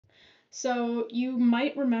So you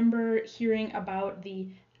might remember hearing about the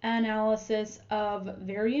analysis of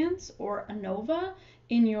variance, or Anova,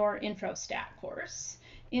 in your Intro Stat course.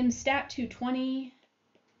 In Stat 220,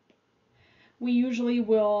 we usually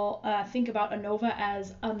will think about Anova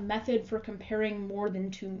as a method for comparing more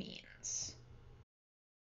than two means.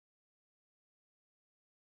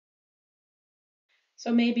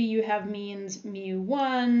 So maybe you have means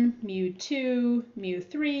mu1, mu2,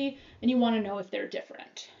 mu3, and you want to know if they're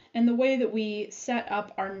different. And the way that we set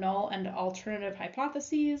up our null and alternative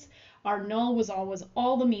hypotheses, our null was always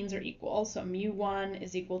all the means are equal. So mu1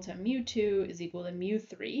 is equal to mu2 is equal to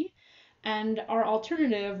mu3. And our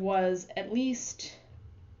alternative was at least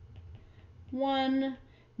 1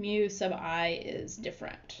 mu sub I is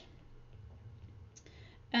different.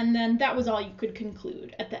 And then that was all you could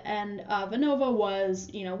conclude at the end of Anova was,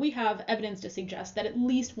 we have evidence to suggest that at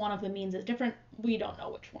least one of the means is different. We don't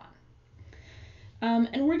know which one.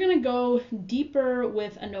 And we're going to go deeper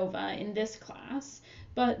with Anova in this class,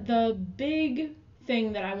 but the big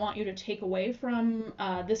thing that I want you to take away from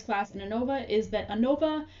this class in Anova is that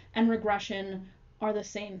Anova and regression are the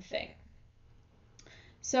same thing.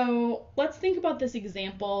 So let's think about this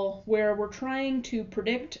example where we're trying to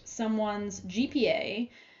predict someone's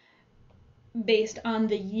GPA based on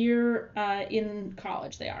the year in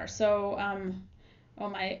college they are. So,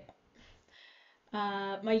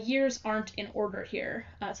 my years aren't in order here.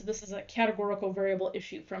 So this is a categorical variable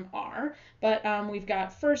issue from R. But we've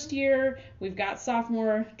got first year, we've got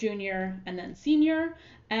sophomore, junior, and then senior.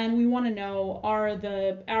 And we want to know, are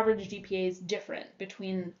the average GPAs different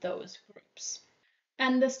between those groups?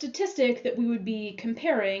 And the statistic that we would be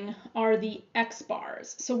comparing are the X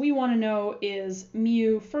bars. So we want to know, is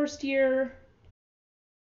mu first year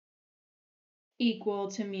equal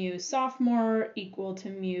to mu sophomore, equal to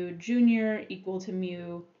mu junior, equal to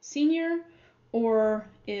mu senior, or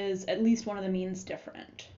is at least one of the means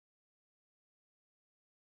different?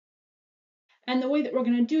 And the way that we're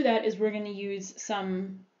going to do that is we're going to use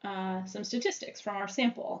some statistics from our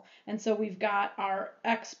sample. And so we've got our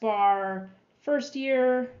X bar first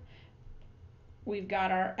year, we've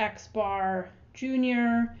got our X bar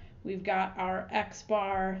junior, we've got our X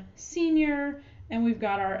bar senior, and we've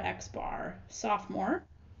got our X bar sophomore.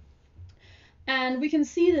 And we can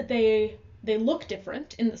see that they look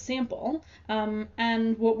different in the sample.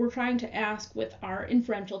 And what we're trying to ask with our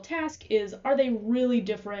inferential task is, are they really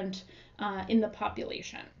different in the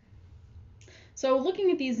population? So looking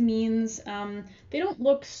at these means, they don't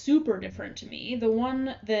look super different to me. The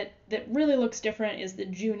one that really looks different is the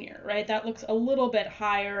junior, right? That looks a little bit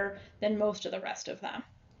higher than most of the rest of them.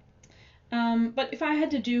 But if I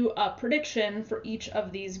had to do a prediction for each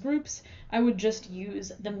of these groups, I would just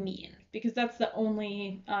use the mean, because that's the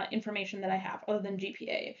only information that I have other than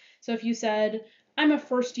GPA. So if you said, I'm a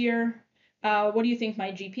first year, what do you think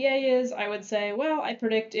my GPA is? I would say, well, I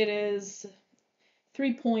predict it is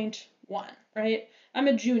 3.1, right? I'm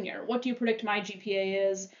a junior. What do you predict my GPA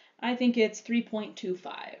is? I think it's 3.25.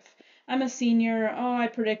 I'm a senior. Oh, I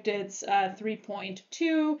predict it's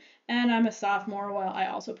 3.2. And I'm a sophomore. Well, I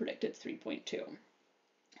also predict it's 3.2.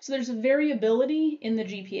 So there's a variability in the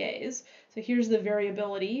GPAs. So here's the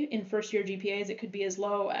variability in first year GPAs. It could be as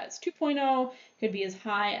low as 2.0, it could be as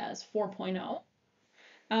high as 4.0.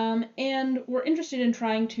 And we're interested in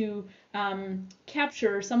trying to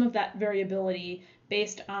capture some of that variability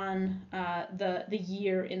based on the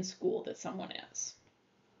year in school that someone is.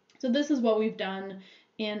 So this is what we've done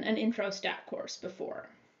in an intro stat course before.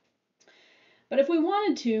 But if we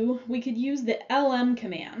wanted to, we could use the LM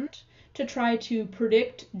command to try to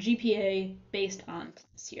predict GPA based on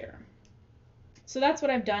class year. So that's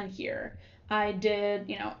what I've done here. I did,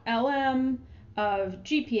 LM of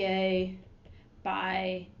GPA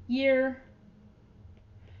by year,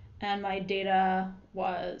 and my data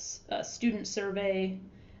was a student survey.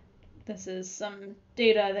 This is some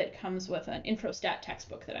data that comes with an intro stat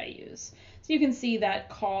textbook that I use. So you can see that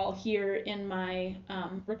call here in my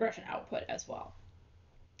regression output as well.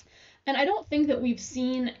 And I don't think that we've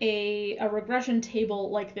seen a regression table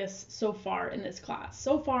like this so far in this class.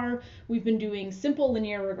 So far, we've been doing simple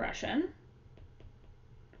linear regression,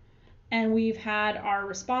 and we've had our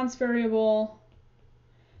response variable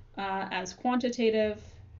as quantitative,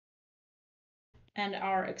 and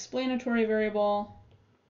our explanatory variable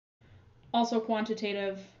also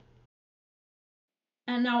quantitative.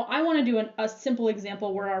 And now I want to do a simple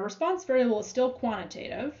example where our response variable is still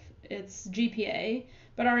quantitative, it's GPA,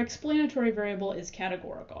 but our explanatory variable is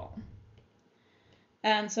categorical.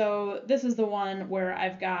 And so this is the one where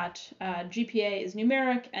I've got GPA is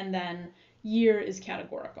numeric and then year is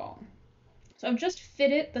categorical. So I've just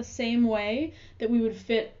fit it the same way that we would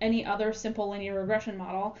fit any other simple linear regression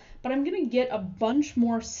model, but I'm going to get a bunch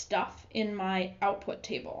more stuff in my output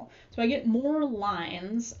table. So I get more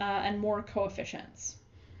lines and more coefficients.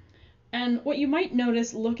 And what you might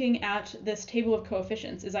notice looking at this table of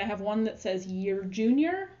coefficients is I have one that says year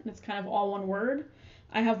junior, and it's kind of all one word.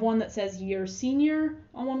 I have one that says year senior,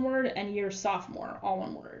 all one word, and year sophomore, all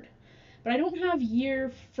one word. But I don't have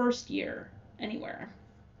year first year anywhere.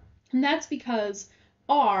 And that's because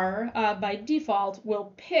R, by default,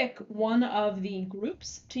 will pick one of the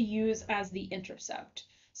groups to use as the intercept.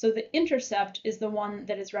 So the intercept is the one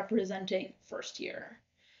that is representing first year.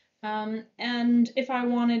 And if I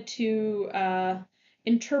wanted to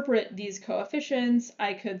interpret these coefficients,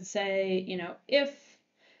 I could say, if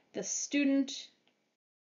the student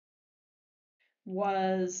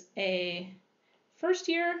was a first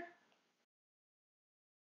year,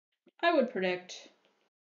 I would predict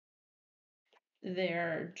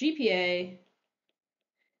their GPA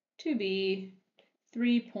to be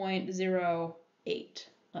 3.08.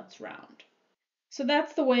 Let's round. So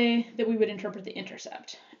that's the way that we would interpret the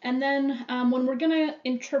intercept. And then when we're going to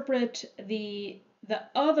interpret the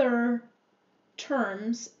other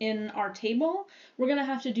terms in our table, we're going to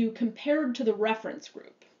have to do compared to the reference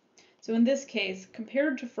group. So in this case,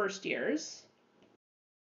 compared to first years,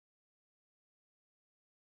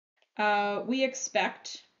 we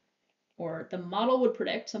expect, or the model would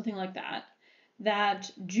predict, something like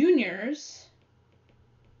that juniors'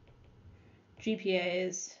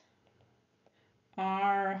 GPAs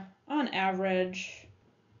are on average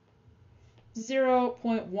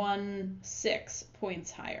 0.16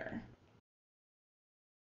 points higher.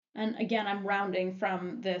 And again, I'm rounding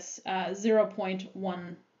from this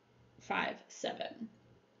 0.157.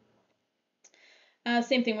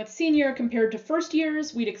 Same thing with senior. Compared to first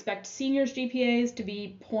years, we'd expect seniors' GPAs to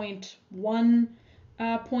be 0.1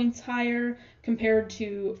 points higher. Compared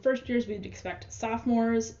to first years, we'd expect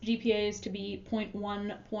sophomores' GPAs to be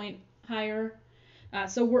 0.1 point higher.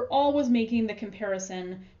 So we're always making the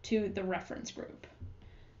comparison to the reference group.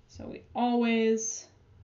 So we always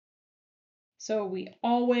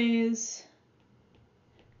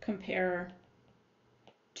compare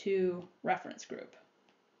to reference group.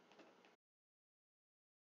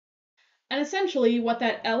 And essentially what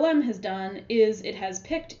that LM has done is it has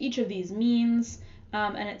picked each of these means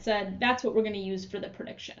and it said that's what we're going to use for the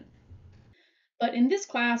prediction. But in this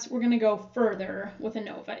class, we're going to go further with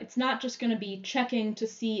Anova. It's not just going to be checking to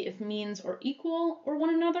see if means are equal or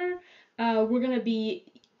one another. We're going to be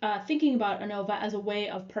thinking about Anova as a way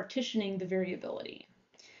of partitioning the variability.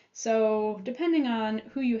 So depending on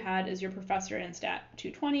who you had as your professor in Stat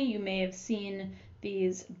 220, you may have seen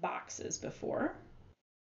these boxes before.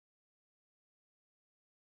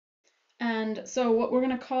 And so what we're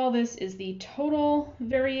going to call this is the total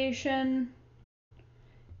variation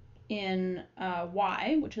in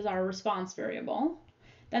y, which is our response variable.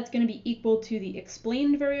 That's going to be equal to the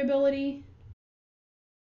explained variability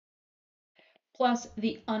plus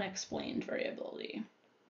the unexplained variability.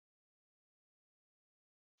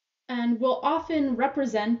 And we'll often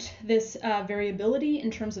represent this variability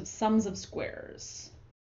in terms of sums of squares.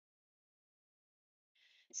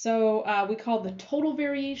 So we call the total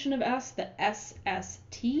variation of S the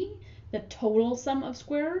SST, the total sum of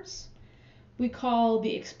squares. We call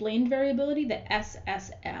the explained variability the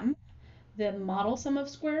SSM, the model sum of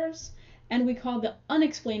squares. And we call the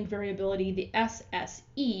unexplained variability the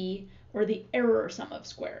SSE, or the error sum of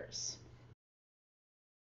squares.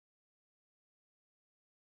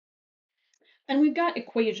 And we've got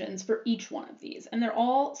equations for each one of these, and they're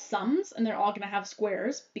all sums, and they're all going to have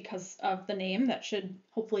squares because of the name. That should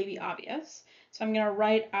hopefully be obvious. So I'm going to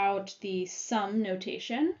write out the sum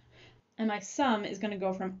notation, and my sum is going to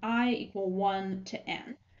go from I equal 1 to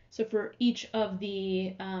n. So for each of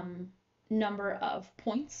the number of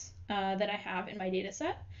points that I have in my data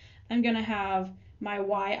set, I'm going to have my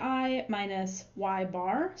yi minus y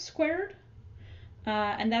bar squared,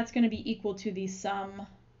 and that's going to be equal to the sum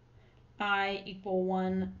I equal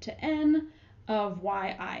 1 to n of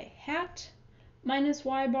yi hat minus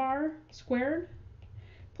y bar squared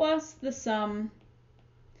plus the sum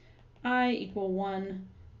I equal 1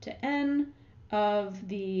 to n of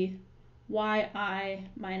the yi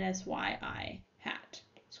minus yi hat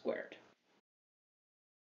squared.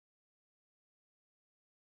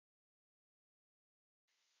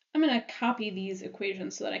 I'm going to copy these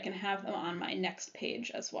equations so that I can have them on my next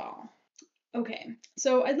page as well. Okay,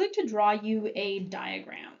 so I'd like to draw you a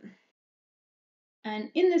diagram.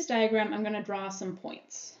 And in this diagram, I'm going to draw some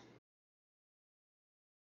points.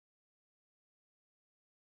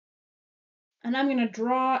 And I'm going to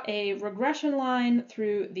draw a regression line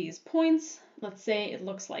through these points. Let's say it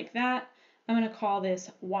looks like that. I'm going to call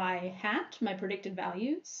this y hat, my predicted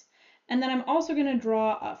values. And then I'm also going to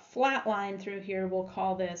draw a flat line through here. We'll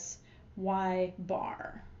call this y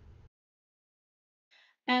bar.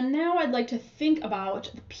 And now I'd like to think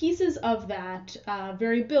about the pieces of that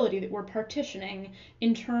variability that we're partitioning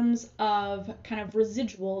in terms of kind of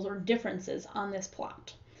residuals or differences on this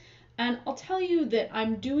plot. And I'll tell you that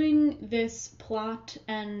I'm doing this plot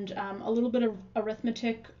and a little bit of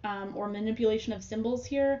arithmetic or manipulation of symbols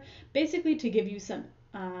here, basically to give you some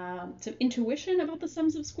intuition about the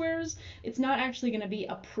sums of squares. It's not actually going to be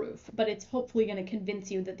a proof, but it's hopefully going to convince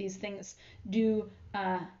you that these things do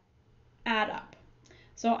add up.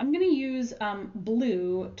 So I'm going to use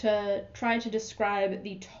blue to try to describe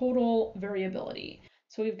the total variability.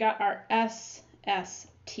 So we've got our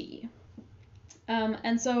SST.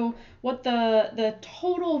 And so what the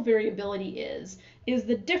total variability is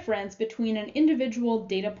the difference between an individual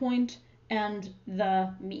data point and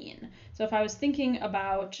the mean. So if I was thinking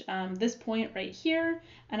about this point right here,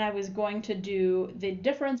 and I was going to do the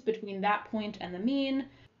difference between that point and the mean,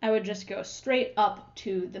 I would just go straight up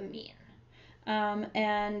to the mean.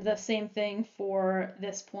 And the same thing for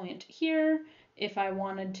this point here. If I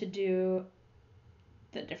wanted to do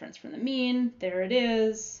the difference from the mean, there it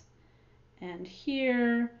is, and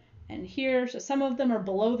here, and here. So some of them are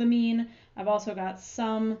below the mean. I've also got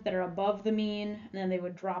some that are above the mean, and then they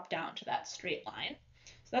would drop down to that straight line.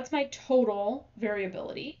 So that's my total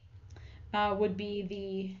variability, would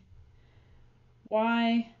be the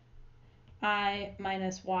yi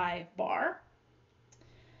minus y bar.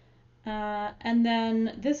 And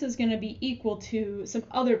then this is going to be equal to some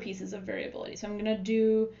other pieces of variability. So I'm going to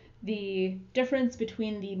do the difference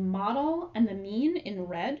between the model and the mean in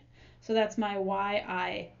red. So that's my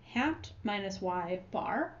yi hat minus y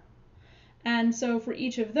bar. And so for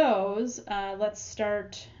each of those, let's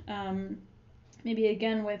start maybe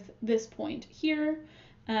again with this point here.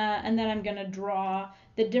 And then I'm going to draw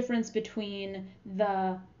the difference between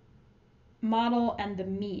the model and the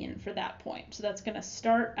mean for that point. So that's going to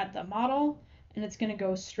start at the model and it's going to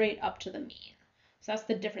go straight up to the mean. So that's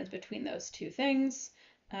the difference between those two things.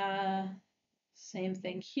 Same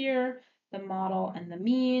thing here, the model and the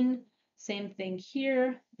mean. Same thing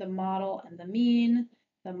here, the model and the mean,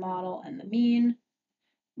 the model and the mean.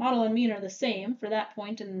 Model and mean are the same for that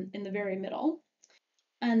point in the very middle.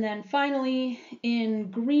 And then finally,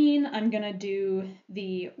 in green, I'm going to do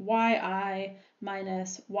the yi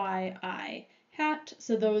minus yi hat.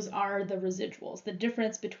 So those are the residuals, the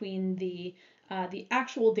difference between the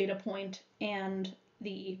actual data point and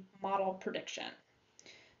the model prediction.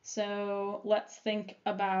 So let's think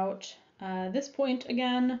about this point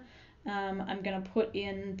again. I'm going to put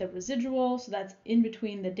in the residual, so that's in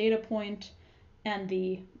between the data point and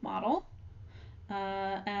the model.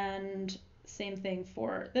 And same thing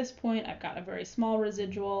for this point. I've got a very small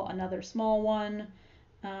residual, another small one.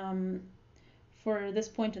 For this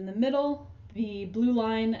point in the middle, the blue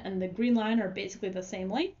line and the green line are basically the same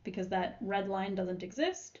length because that red line doesn't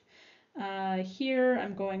exist. Here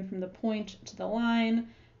I'm going from the point to the line,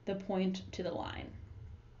 the point to the line.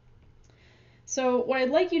 So what I'd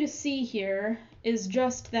like you to see here is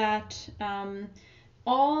just that in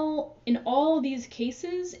all of these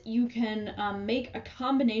cases, you can make a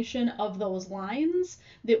combination of those lines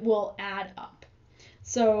that will add up.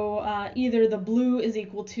 So either the blue is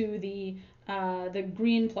equal to the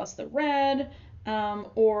green plus the red,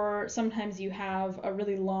 or sometimes you have a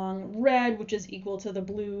really long red, which is equal to the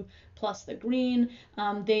blue plus the green.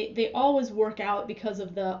 They always work out because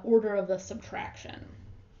of the order of the subtraction.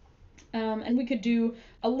 And we could do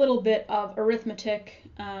a little bit of arithmetic.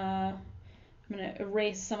 I'm going to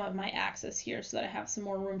erase some of my axis here so that I have some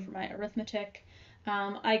more room for my arithmetic.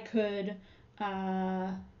 I could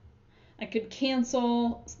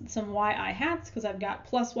cancel some yi hats because I've got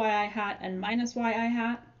plus yi hat and minus yi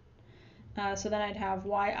hat. So then I'd have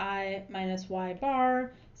yi minus y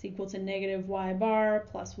bar is equal to negative y bar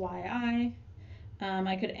plus yi.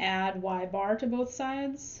 I could add y bar to both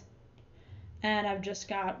sides. And I've just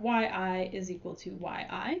got yi is equal to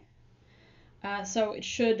yi. So it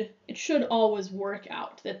should always work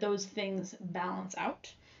out that those things balance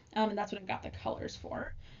out. And that's what I've got the colors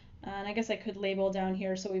for. And I guess I could label down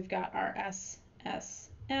here. So we've got our SSM,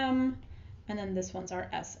 and then this one's our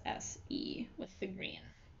SSE with the green.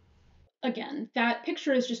 Again, that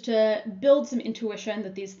picture is just to build some intuition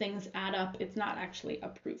that these things add up. It's not actually a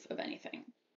proof of anything.